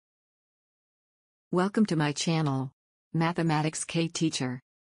Welcome to my channel, Mathematics K Teacher.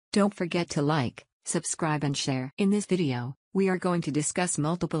 Don't forget to like, subscribe and share. In this video, we are going to discuss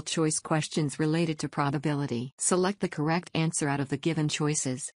multiple choice questions related to probability. Select the correct answer out of the given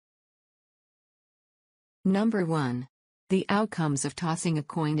choices. Number 1. The outcomes of tossing a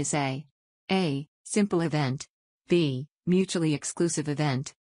coin is A. Simple event. B. Mutually exclusive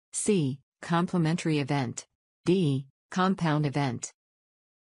event. C. Complementary event. D. Compound event.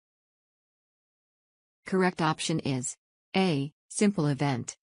 Correct option is A. Simple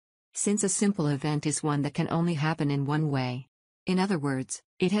event. Since a simple event is one that can only happen in one way. In other words,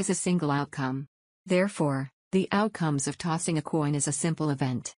 it has a single outcome. Therefore, the outcomes of tossing a coin is a simple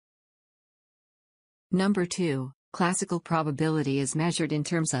event. Number 2. Classical probability is measured in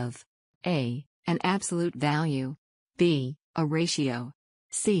terms of A. An absolute value. B. A ratio.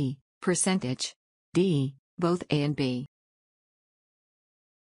 C. Percentage. D. Both A and B.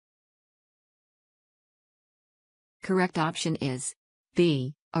 Correct option is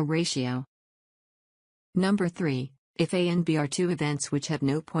B. A ratio. Number 3. If A and B are two events which have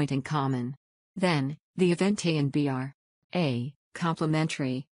no point in common, then the event A and B are A.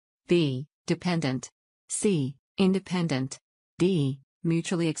 Complementary. B. Dependent. C. Independent. D.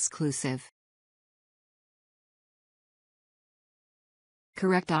 Mutually exclusive.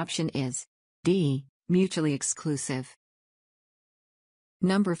 Correct option is D. Mutually exclusive.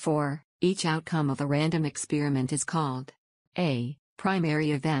 Number 4. Each outcome of a random experiment is called A. Primary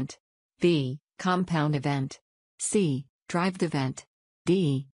event. B. Compound event. C. Derived event.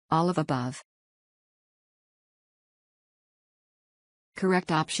 D. All of above.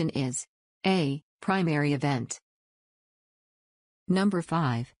 Correct option is A. Primary event. Number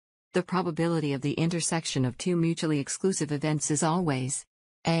 5. The probability of the intersection of two mutually exclusive events is always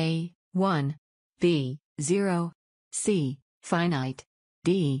A. 1. B. 0. C. Finite.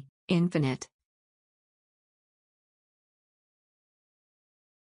 D. Infinite.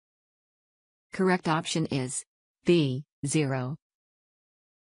 Correct option is B. 0.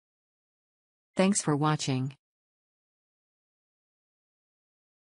 Thanks for watching.